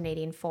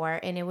coordinating for,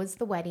 and it was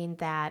the wedding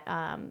that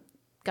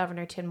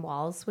Governor Tim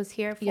Walz was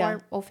here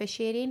for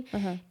officiating.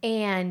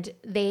 And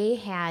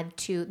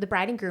the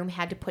bride and groom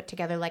had to put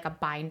together like a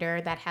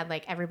binder that had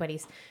like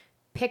everybody's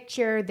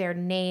picture, their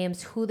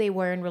names, who they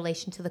were in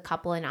relation to the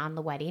couple and on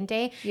the wedding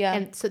day. Yeah.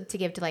 And so to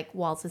give to like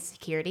Walz's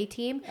security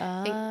team.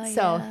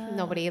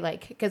 Nobody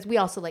because we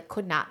also like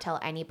could not tell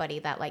anybody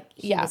that like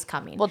he was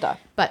coming. Well, duh.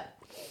 But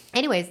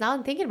anyways, now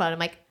I'm thinking about it, I'm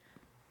like,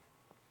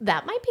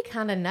 that might be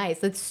kind of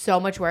nice. It's so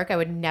much work. I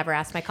would never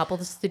ask my couple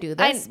just to do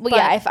this.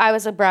 If I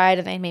was a bride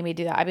and they made me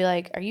do that, I'd be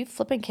like, are you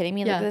flipping kidding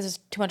me? Yeah. Like, this is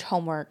too much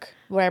homework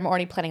where I'm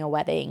already planning a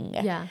wedding.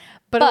 Yeah.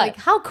 But like,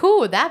 how cool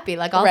would that be?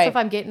 Like, also, Right. if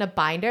I'm getting a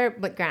binder,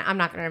 but granted, I'm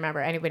not going to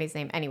remember anybody's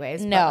name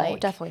anyways. No, but like,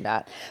 definitely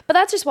not. But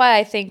that's just why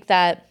I think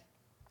that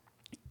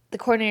the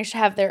coordinators should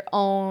have their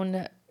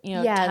own,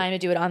 time to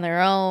do it on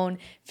their own,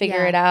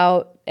 figure it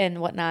out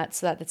and whatnot,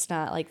 so that it's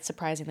not like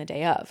surprising the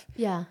day of.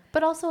 Yeah.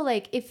 But also,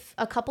 like, if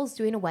a couple's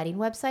doing a wedding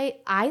website,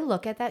 I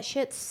look at that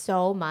shit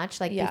so much,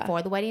 like,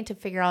 before the wedding to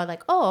figure out,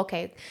 like, oh,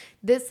 okay,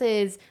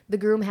 the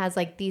groom has,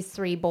 like, these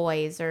 3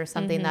 boys or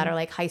something that are,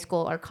 like, high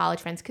school or college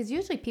friends. Because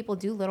usually people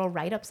do little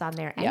write-ups on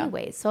there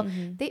anyways. So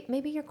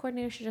maybe your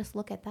coordinator should just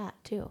look at that,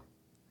 too.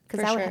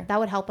 Because that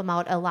would help them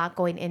out a lot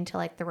going into,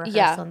 like, the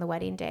rehearsal and the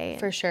wedding day.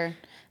 For sure.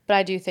 But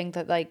I do think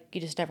that, like,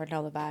 you just never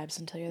know the vibes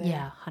until you're there.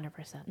 Yeah,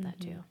 100% that,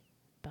 too.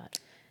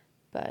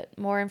 But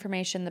more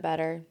information, the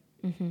better.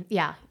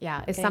 Yeah, yeah.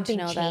 If Getting something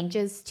to know them.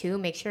 changes too,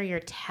 make sure you're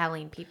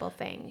telling people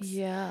things.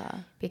 Yeah.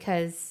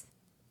 Because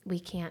we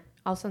can't.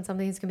 Also, when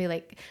something's gonna be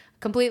like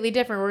completely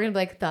different, we're gonna be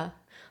like, the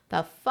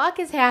fuck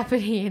is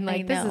happening?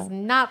 Like, this is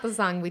not the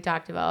song we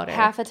talked about. Or,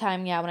 Half the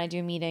time, when I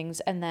do meetings,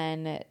 and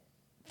then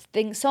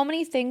so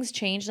many things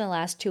changed in the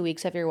last 2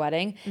 weeks of your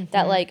wedding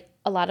that like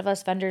a lot of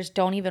us vendors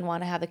don't even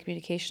want to have the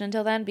communication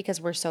until then because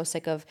we're so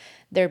sick of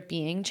there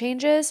being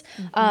changes.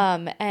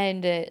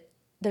 And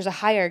there's a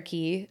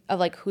hierarchy of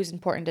like who's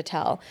important to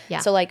tell. Yeah.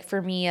 So like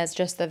for me as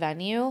just the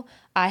venue,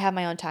 I have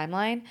my own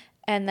timeline,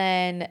 and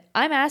then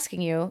I'm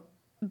asking you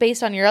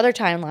based on your other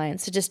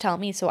timelines to just tell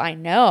me so I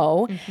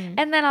know.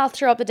 And then I'll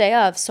throw up the day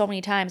of so many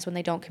times when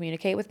they don't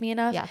communicate with me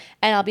enough. Yeah.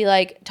 And I'll be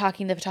like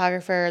talking to the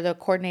photographer, the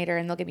coordinator,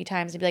 and they'll give me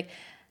times and be like,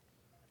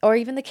 or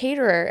even the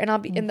caterer, and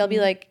and they'll be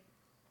like,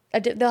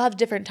 they'll have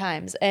different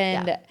times.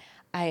 And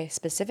I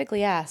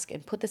specifically ask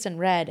and put this in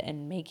red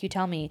and make you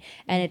tell me.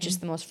 And it's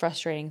just the most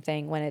frustrating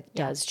thing when it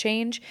does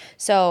change.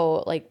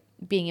 So like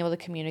being able to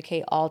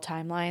communicate all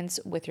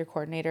timelines with your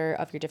coordinator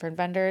of your different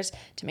vendors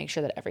to make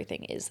sure that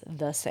everything is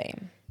the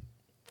same.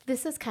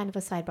 This is kind of a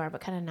sidebar, but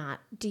kind of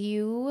not. Do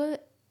you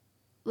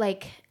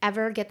like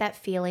ever get that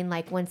feeling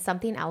like when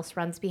something else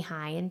runs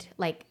behind,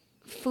 like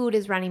food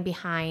is running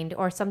behind,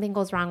 or something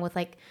goes wrong with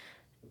like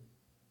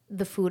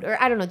the food,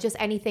 or I don't know, just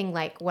anything,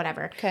 like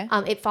whatever. Okay.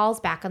 It falls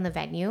back on the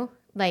venue.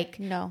 Like,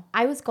 No.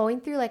 I was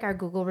going through like our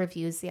Google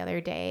reviews the other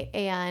day,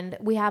 and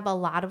we have a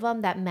lot of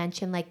them that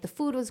mention like the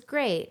food was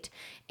great,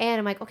 and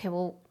I'm like, okay,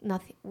 well,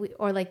 nothing,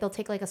 or like they'll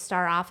take like a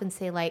star off and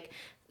say like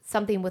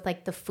something with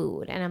like the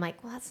food, and I'm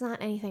like, well, that's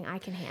not anything I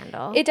can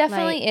handle. It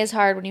definitely is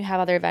hard when you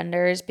have other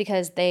vendors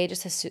because they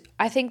just assume,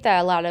 I think that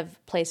a lot of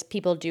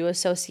people do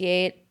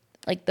associate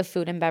like the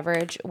food and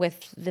beverage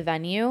with the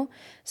venue.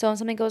 So when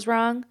something goes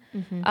wrong,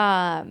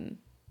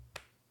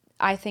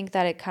 I think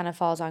that it kind of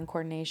falls on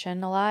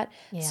coordination a lot.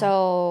 Yeah.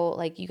 So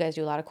like you guys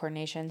do a lot of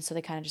coordination, so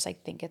they kind of just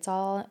like think it's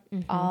all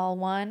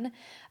one,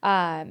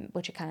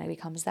 which it kind of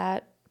becomes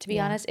that, to be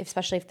honest,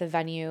 especially if the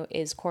venue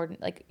is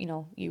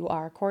you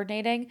are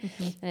coordinating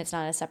and it's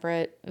not a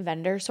separate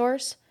vendor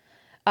source.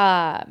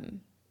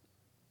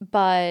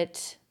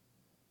 But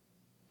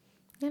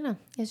I don't know.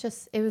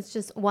 It was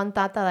just one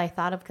thought that I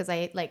thought of because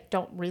I like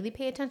don't really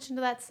pay attention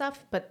to that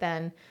stuff. But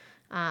then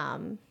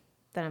I'm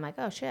like,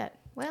 oh shit.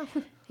 Well,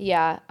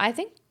 yeah, I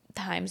think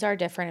times are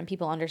different and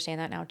people understand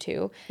that now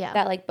too. Yeah.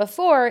 That like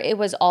before it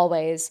was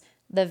always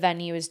the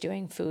venue is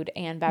doing food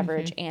and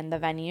beverage and the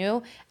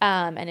venue.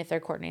 And if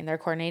they're coordinating, they're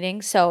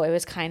coordinating. So it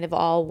was kind of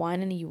all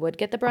one and you would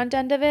get the brunt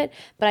end of it.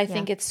 But I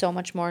think it's so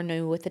much more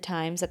new with the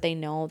times that they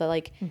know that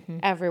like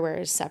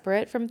everywhere is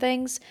separate from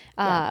things.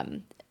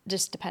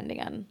 Just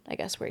depending on, I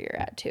guess, where you're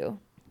at too.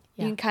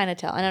 You can kind of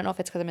tell. I don't know if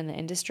it's because I'm in the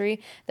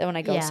industry that when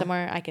I go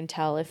somewhere, I can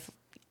tell if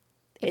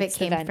it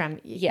came from,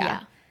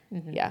 Yeah.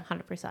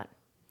 100%.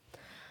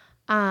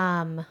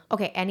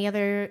 Okay. Any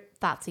other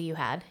thoughts that you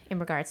had in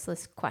regards to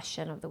this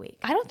question of the week?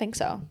 I don't think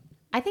so.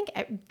 I think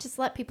just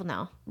let people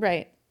know.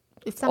 Right.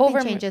 If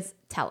something changes,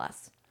 tell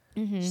us.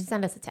 Just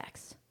send us a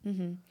text.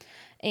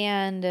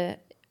 And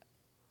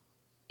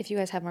if you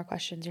guys have more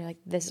questions, you're like,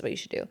 this is what you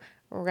should do.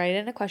 Write it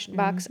in a question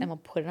box and we'll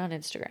put it on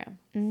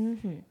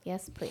Instagram.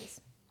 Yes,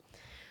 please.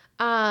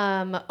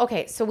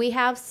 Okay, so we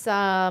have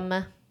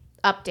some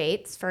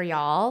updates for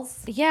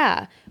y'all's.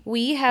 Yeah,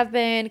 we have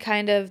been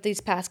kind of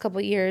these past couple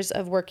of years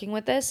of working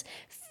with this,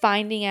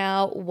 finding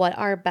out what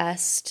our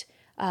best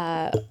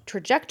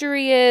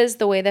trajectory is,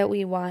 the way that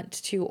we want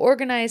to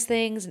organize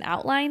things and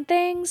outline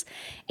things.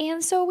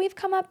 And so we've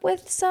come up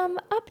with some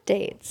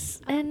updates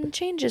and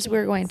changes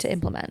we're going to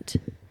implement.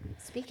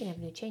 Speaking of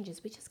new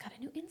changes, we just got a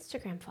new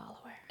Instagram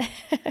follower.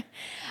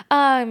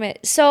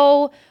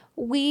 So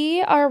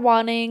we are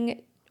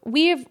wanting,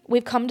 we've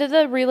come to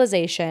the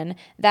realization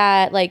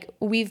that like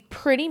we've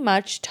pretty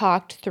much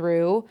talked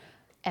through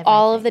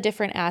all of the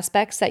different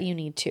aspects that you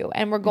need to.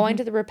 And we're going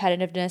to the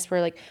repetitiveness where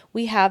like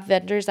we have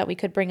vendors that we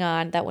could bring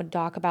on that would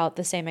talk about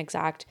the same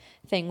exact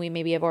thing we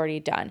maybe have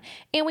already done.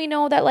 And we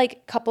know that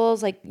like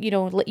couples, like, you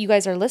know, you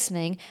guys are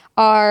listening,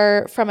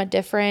 are from a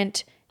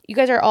different, you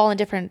guys are all in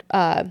different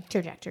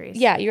trajectories.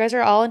 Yeah, you guys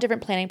are all in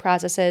different planning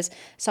processes.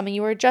 Some of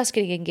you are just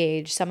getting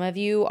engaged. Some of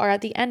you are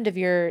at the end of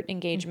your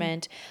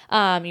engagement.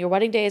 Your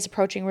wedding day is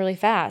approaching really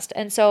fast.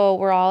 And so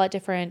we're all at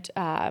different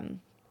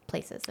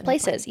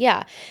places.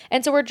 Yeah.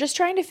 And so we're just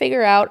trying to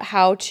figure out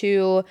how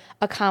to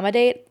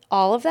accommodate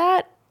all of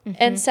that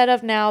instead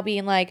of now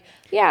being like,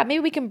 yeah,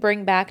 maybe we can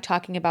bring back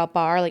talking about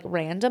bar like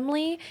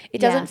randomly. It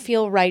doesn't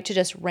feel right to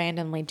just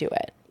randomly do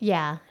it.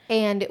 Yeah.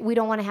 And we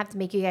don't want to have to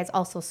make you guys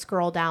also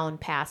scroll down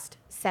past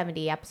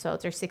 70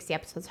 episodes or 60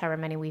 episodes, however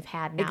many we've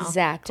had now.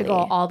 Exactly. To go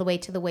all the way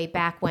to the way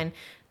back when,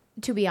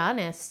 to be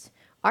honest,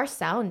 our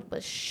sound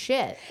was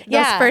shit.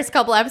 Those first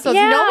couple episodes,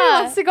 nobody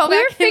wants to go back.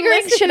 We were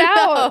figuring shit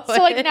out. So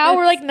like now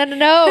we're like,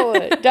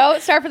 no,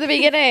 don't start from the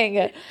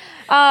beginning.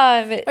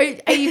 I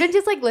even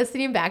just like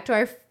listening back to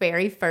our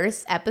very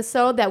first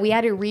episode that we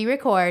had to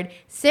re-record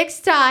 6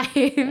 times.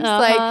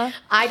 Like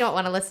I don't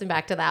want to listen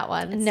back to that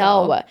one.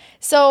 No.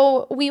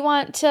 So we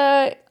want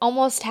to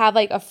almost have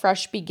like a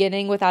fresh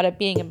beginning without it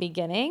being a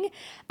beginning.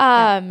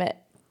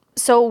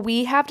 So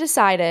we have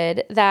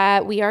decided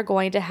that we are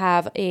going to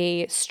have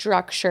a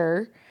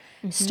structure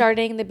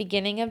starting the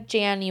beginning of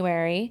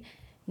January,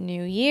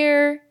 new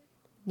year,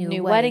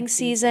 new wedding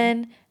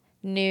season,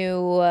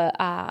 new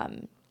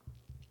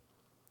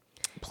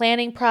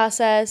planning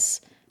process.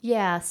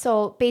 Yeah.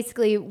 So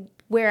basically,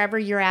 wherever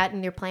you're at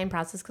in your planning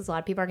process, because a lot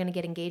of people are going to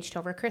get engaged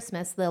over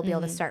Christmas, they'll be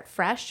able to start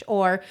fresh,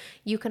 or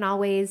you can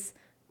always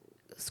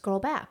scroll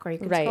back, or you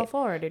can scroll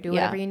forward, or do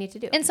whatever you need to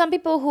do. And some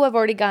people who have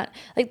already got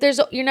like,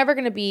 you're never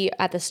going to be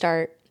at the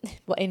start.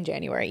 Well, in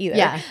January either.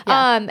 Yeah.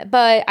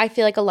 But I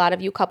feel like a lot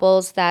of you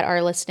couples that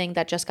are listening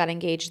that just got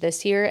engaged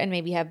this year and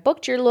maybe have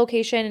booked your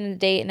location and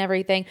date and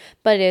everything,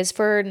 but it is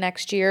for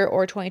next year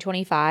or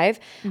 2025.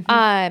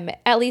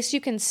 At least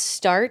you can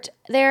start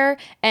there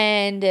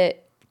and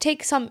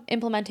take some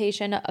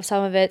implementation of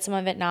some of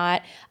it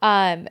not.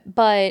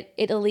 But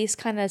it at least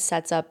kind of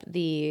sets up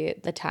the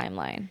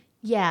timeline.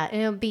 Yeah,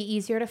 and it'll be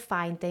easier to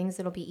find things.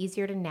 It'll be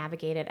easier to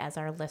navigate it as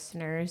our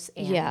listeners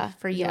and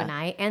for you and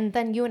I. And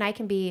then you and I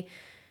can be,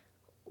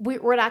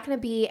 we're not going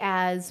to be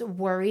as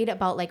worried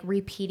about like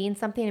repeating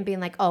something and being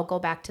like, oh, go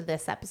back to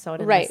this episode.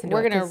 And right.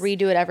 We're going to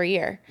redo it every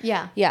year.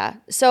 Yeah. Yeah.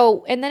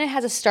 So, and then it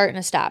has a start and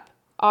a stop.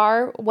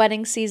 Our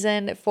wedding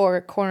season for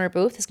Corner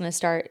Booth is going to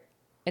start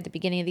at the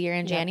beginning of the year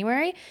in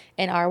January,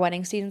 and our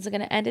wedding season is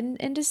going to end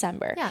in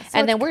December. Yeah, so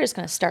and then we're just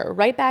going to start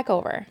right back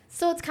over.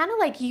 So it's kind of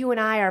like you and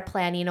I are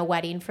planning a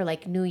wedding for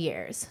like New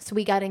Year's. So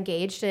we got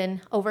engaged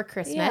over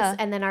Christmas,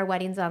 and then our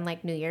wedding's on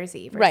like New Year's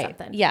Eve or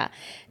something. Yeah.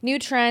 New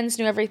trends,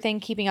 new everything,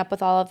 keeping up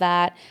with all of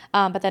that,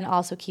 but then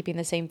also keeping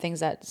the same things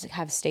that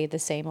have stayed the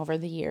same over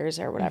the years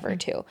or whatever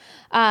too.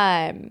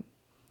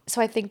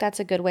 So I think that's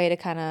a good way to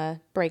kind of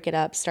break it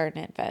up, start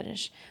and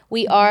finish.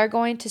 We are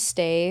going to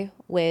stay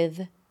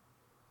with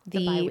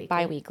the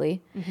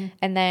bi-weekly.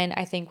 And then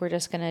I think we're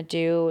just going to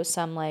do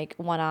some like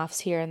one-offs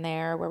here and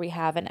there where we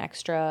have an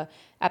extra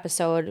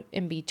episode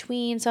in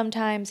between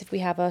sometimes if we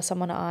have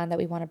someone on that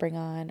we want to bring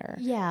on, or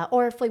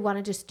or if we want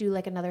to just do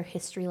like another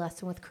history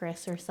lesson with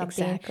Chris or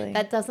something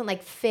that doesn't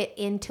like fit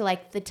into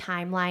like the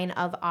timeline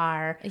of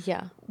our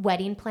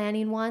wedding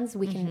planning ones,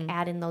 we can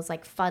add in those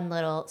like fun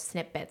little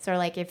snippets. Or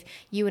like if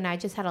you and I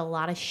just had a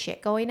lot of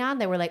shit going on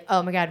that we're like,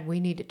 oh my God, we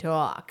need to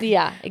talk.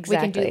 Yeah,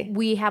 exactly.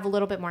 We have a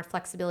little bit more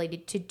flexibility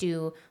to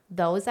do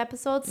those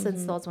episodes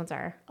since those ones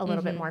are a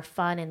little bit more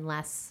fun and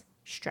less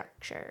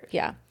structured.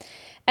 Yeah.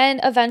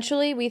 And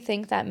eventually we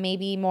think that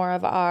maybe more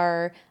of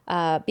our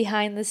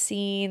behind the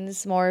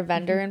scenes, more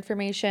vendor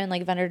information,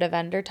 like vendor to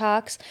vendor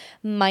talks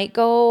might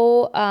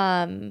go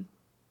on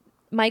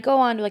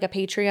to like a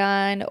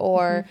Patreon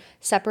or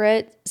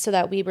separate, so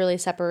that we really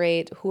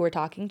separate who we're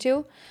talking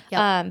to.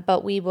 Yep.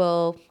 But we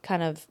will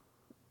kind of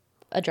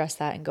address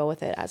that and go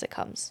with it as it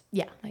comes.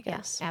 Yeah. I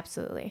guess. Yeah,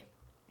 absolutely.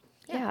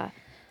 Yeah.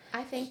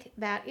 I think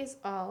that is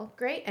all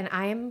great. And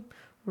I am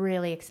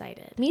really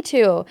excited. Me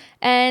too.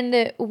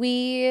 And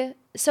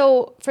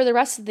so for the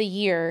rest of the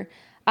year,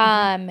 we're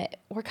kind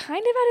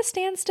of at a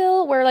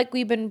standstill where like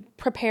we've been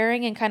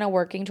preparing and kind of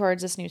working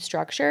towards this new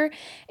structure,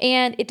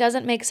 and it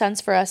doesn't make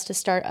sense for us to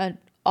start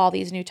all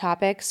these new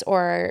topics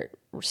or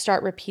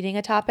start repeating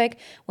a topic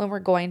when we're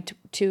going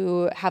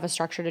to have a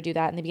structure to do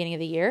that in the beginning of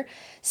the year.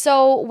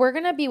 So we're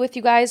going to be with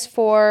you guys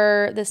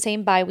for the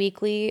same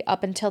bi-weekly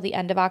up until the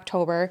end of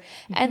October.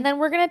 And then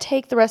we're going to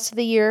take the rest of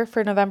the year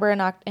for November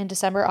and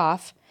December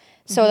off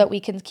so that we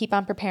can keep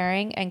on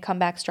preparing and come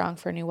back strong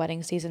for a new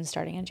wedding season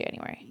starting in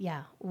January.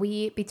 Yeah.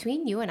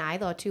 Between you and I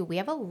though too, we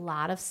have a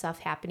lot of stuff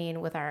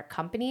happening with our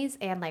companies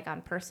and like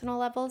on personal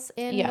levels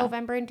in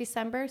November and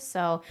December.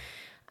 So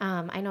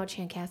I know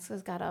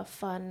Chancaska's got a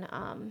fun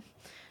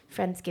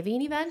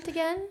Friendsgiving event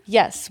again.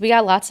 Yes, we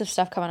got lots of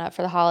stuff coming up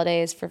for the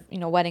holidays, for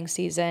wedding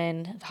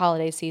season,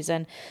 holiday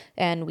season,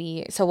 and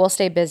so we'll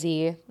stay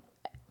busy,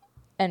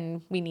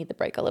 and we need the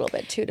break a little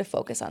bit too to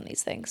focus on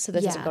these things, so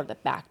this doesn't go to the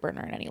back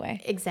burner in any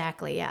way.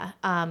 Exactly, yeah.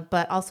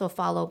 But also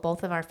follow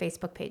both of our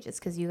Facebook pages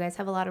because you guys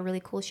have a lot of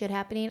really cool shit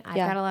happening. I've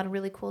got a lot of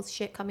really cool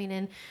shit coming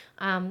in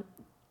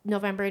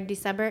November and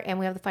December, and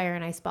we have the Fire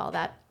and Ice Ball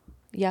that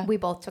we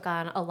both took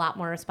on a lot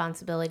more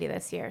responsibility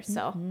this year.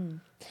 So.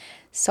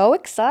 So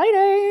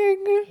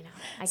exciting.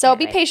 So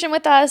be patient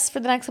with us for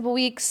the next couple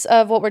weeks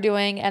of what we're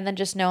doing, and then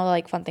just know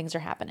like fun things are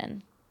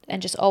happening. And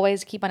just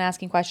always keep on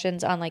asking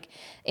questions on like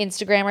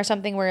Instagram or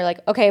something where you're like,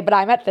 okay, but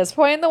I'm at this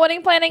point in the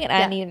wedding planning and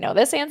I need to know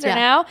this answer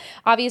now.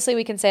 Obviously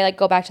we can say like,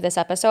 go back to this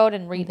episode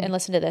and read and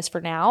listen to this for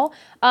now.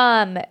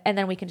 And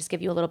then we can just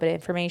give you a little bit of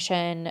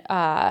information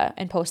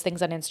and post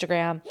things on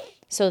Instagram.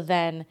 So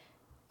then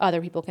other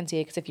people can see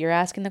it, because if you're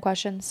asking the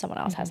question, someone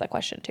else has that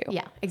question too.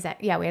 Yeah,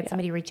 exactly. Yeah, we had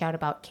somebody reach out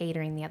about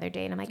catering the other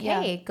day, and I'm like,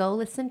 hey, go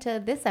listen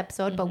to this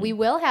episode, but we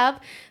will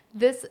have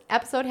this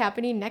episode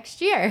happening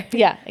next year.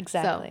 Yeah,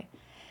 exactly.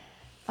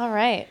 So, all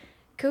right.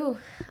 Cool.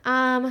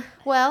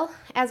 Well,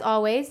 as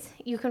always,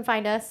 you can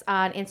find us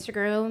on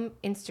Instagram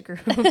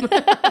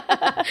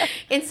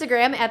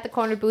at the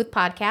Corner Booth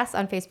Podcast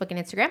on Facebook and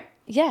Instagram.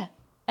 Yeah.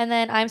 And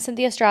then I'm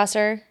Cynthia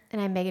Strasser. And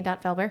I'm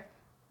Megan.Felber.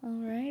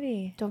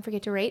 Alrighty. Don't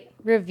forget to rate,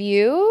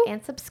 review,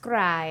 and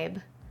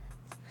subscribe.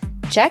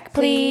 Check,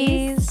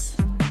 please.